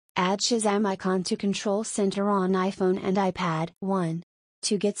Add Shazam Icon to Control Center on iPhone and iPad. 1.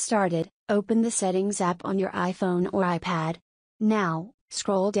 To get started, open the Settings app on your iPhone or iPad. Now,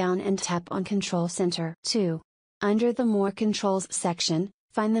 scroll down and tap on Control Center. 2. Under the More Controls section,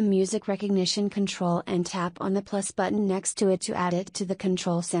 find the Music Recognition control and tap on the plus button next to it to add it to the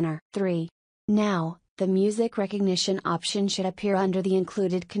Control Center. 3. Now, the Music Recognition option should appear under the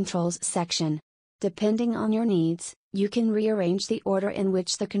Included Controls section. Depending on your needs, you can rearrange the order in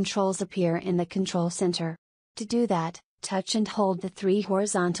which the controls appear in the Control Center. To do that, touch and hold the 3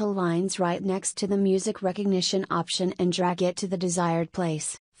 horizontal lines right next to the Music Recognition option and drag it to the desired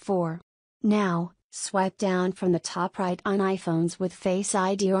place. 4. Now, swipe down from the top right on iPhones with Face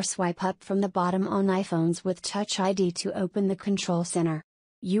ID or swipe up from the bottom on iPhones with Touch ID to open the Control Center.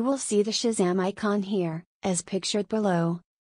 You will see the Shazam icon here, as pictured below,